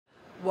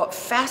what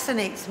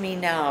fascinates me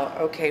now,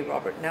 okay,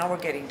 Robert, now we're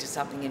getting to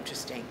something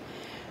interesting.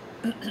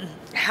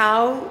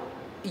 How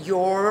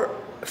your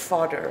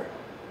fodder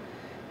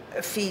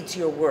feeds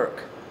your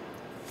work.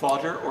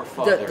 Fodder or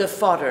fodder? The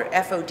fodder,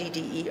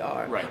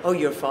 F-O-D-D-E-R. Right. Oh,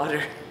 your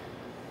fodder.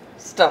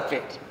 Stop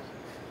it.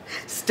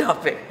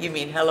 Stop it. You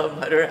mean hello,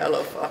 mother,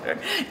 hello, fodder.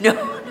 No,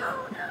 no, no,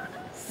 no.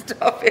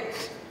 Stop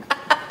it.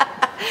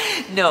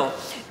 No.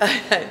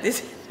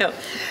 No.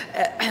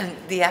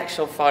 The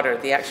actual fodder,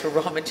 the actual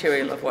raw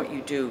material of what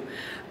you do.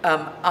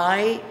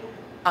 I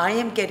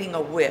am getting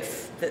a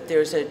whiff that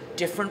there's a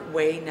different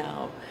way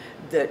now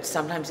that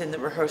sometimes in the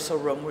rehearsal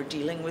room we're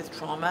dealing with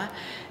trauma,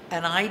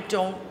 and I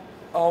don't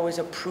always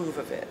approve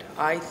of it.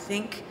 I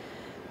think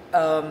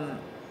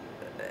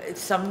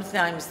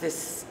sometimes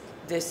this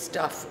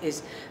stuff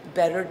is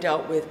better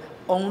dealt with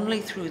only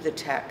through the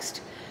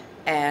text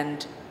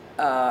and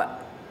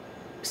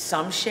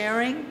some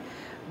sharing,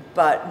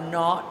 but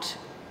not.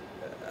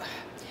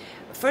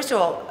 First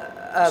of all,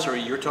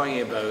 sorry, you're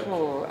talking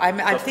about.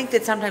 I think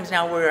that sometimes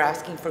now we're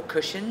asking for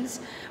cushions.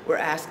 We're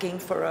asking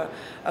for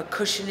a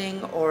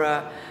cushioning or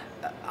a.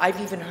 I've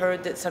even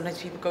heard that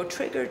sometimes people go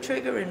trigger,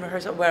 trigger in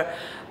rehearsal, where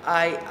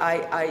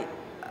I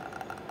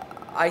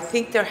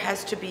think there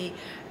has to be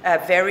a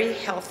very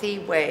healthy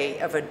way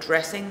of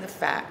addressing the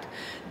fact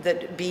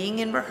that being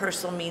in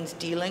rehearsal means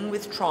dealing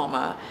with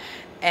trauma,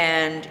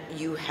 and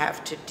you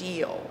have to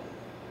deal,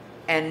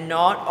 and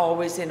not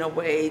always in a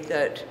way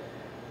that.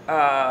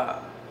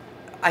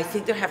 I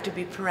think there have to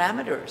be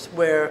parameters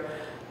where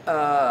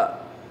a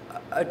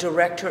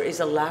director is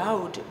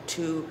allowed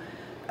to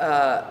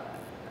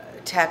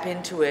tap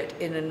into it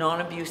in a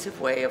non-abusive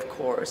way, of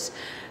course,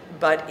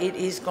 but it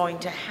is going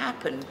to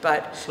happen.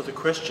 But so the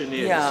question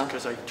is,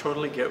 because I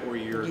totally get where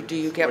you're. Do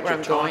you get where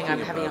I'm going? I'm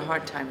having a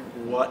hard time.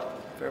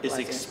 What is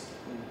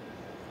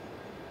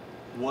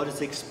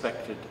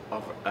expected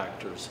of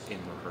actors in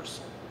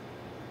rehearsal?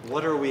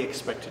 What are we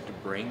expected to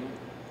bring?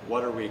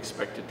 What are we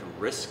expected to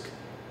risk?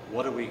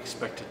 What are we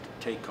expected to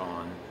take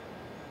on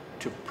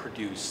to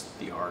produce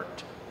the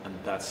art? And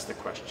that's the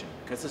question,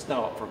 because it's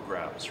now up for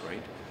grabs,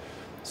 right?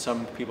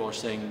 Some people are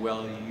saying,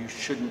 well, you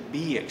shouldn't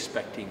be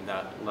expecting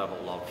that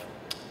level of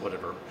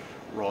whatever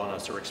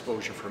rawness or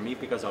exposure from me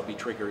because I'll be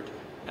triggered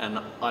and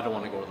I don't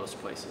want to go to those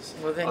places.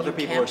 Well, then other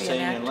people are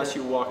saying, unless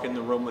actor. you walk in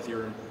the room with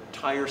your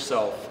entire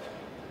self,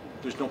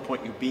 there's no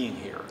point you being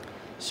here.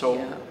 So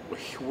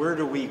where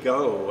do we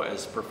go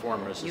as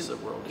performers as a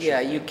world?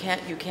 Yeah, you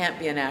can't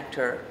be an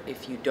actor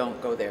if you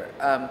don't go there.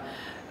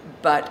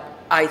 But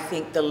I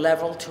think the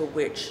level to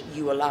which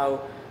you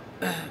allow,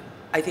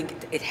 I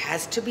think it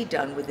has to be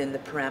done within the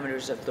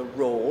parameters of the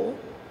role.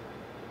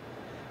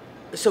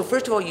 So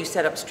first of all, you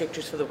set up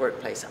strictures for the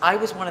workplace. I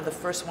was one of the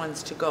first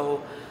ones to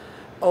go,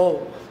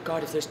 oh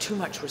God, if there's too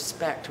much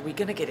respect, are we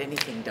going to get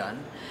anything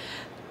done?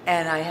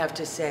 And I have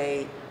to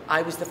say,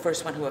 I was the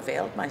first one who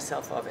availed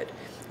myself of it,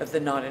 of the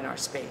not in our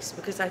space,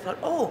 because I thought,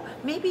 oh,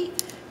 maybe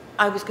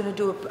I was going to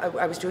do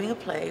I was doing a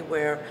play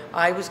where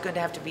I was going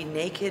to have to be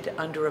naked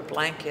under a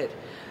blanket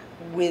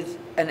with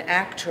an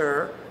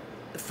actor,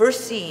 the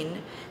first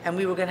scene, and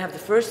we were going to have the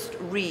first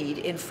read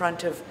in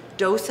front of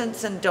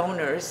docents and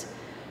donors,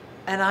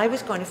 and I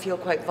was going to feel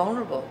quite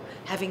vulnerable,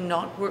 having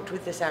not worked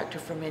with this actor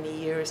for many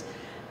years.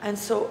 And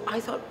so I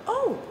thought,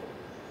 oh,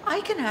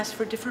 I can ask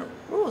for different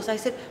rules. I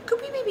said, could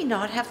we maybe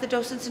not have the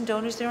docents and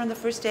donors there on the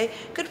first day?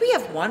 Could we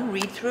have one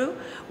read-through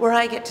where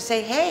I get to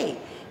say, hey,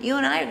 you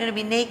and I are going to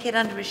be naked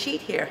under a sheet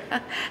here.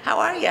 How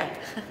are you?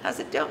 How's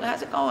it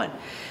going?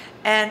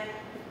 And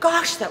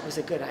gosh, that was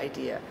a good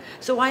idea.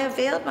 So I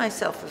availed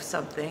myself of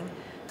something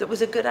that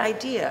was a good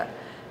idea.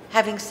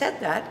 Having said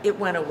that, it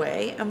went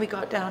away and we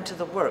got down to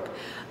the work.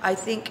 I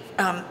think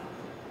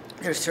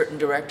there's certain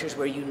directors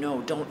where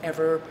don't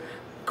ever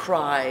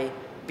cry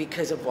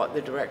because of what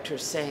the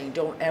director's saying.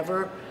 Don't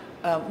ever,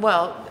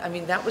 well, I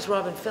mean, that was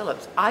Robin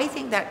Phillips. I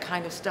think that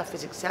kind of stuff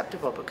is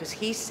acceptable because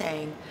he's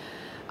saying,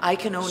 I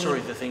can only... Sorry,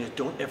 the thing is,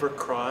 don't ever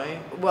cry?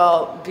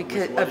 Well,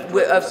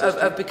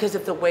 because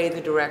of the way the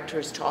director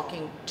is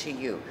talking to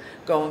you.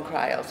 Go and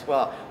cry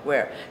elsewhere.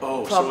 Where?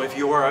 Oh, so if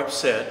you are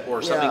upset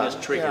or something is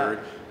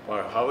triggered,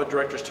 or how a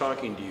director's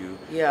talking to you,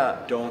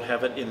 don't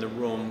have it in the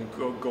room,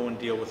 go and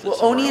deal with it. Well,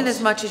 only in as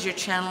much as you're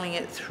channeling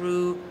it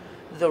through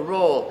the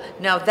role.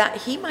 Now that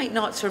he might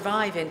not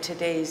survive in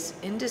today's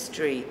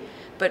industry,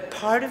 but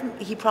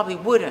he probably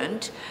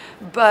wouldn't,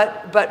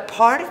 but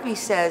part of me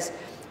says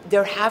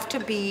there have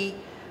to be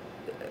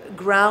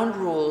ground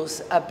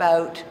rules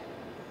about,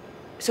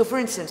 so for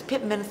instance,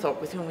 Pip Minthorpe,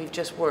 with whom we've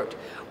just worked,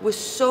 was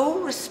so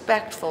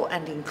respectful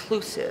and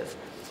inclusive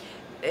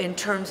in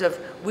terms of,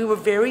 we were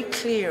very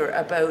clear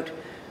about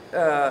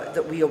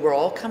that we were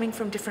all coming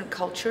from different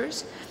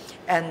cultures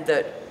and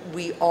that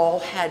we all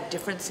had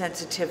different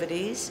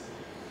sensitivities.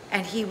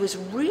 And he was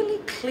really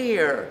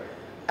clear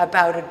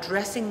about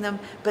addressing them,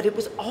 but it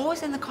was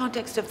always in the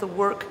context of the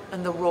work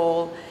and the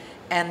role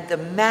and the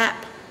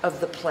map of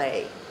the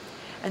play.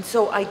 And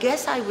so I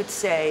guess I would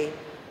say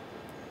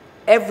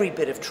every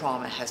bit of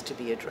trauma has to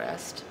be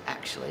addressed,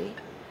 actually.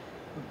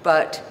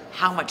 but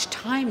how much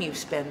time you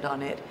spend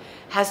on it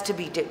has to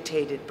be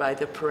dictated by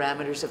the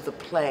parameters of the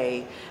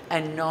play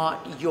and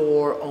not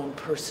your own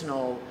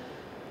personal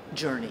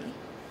journey.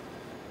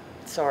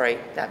 Sorry,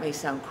 that may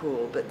sound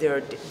cruel, but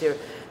there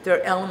are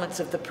elements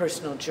of the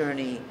personal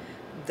journey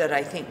that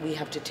I think we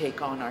have to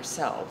take on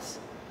ourselves.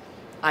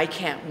 I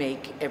can't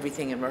make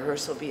everything in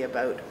rehearsal be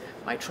about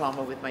my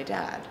trauma with my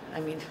dad. I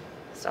mean,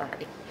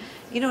 sorry.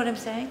 You know what I'm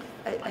saying?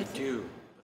 I do.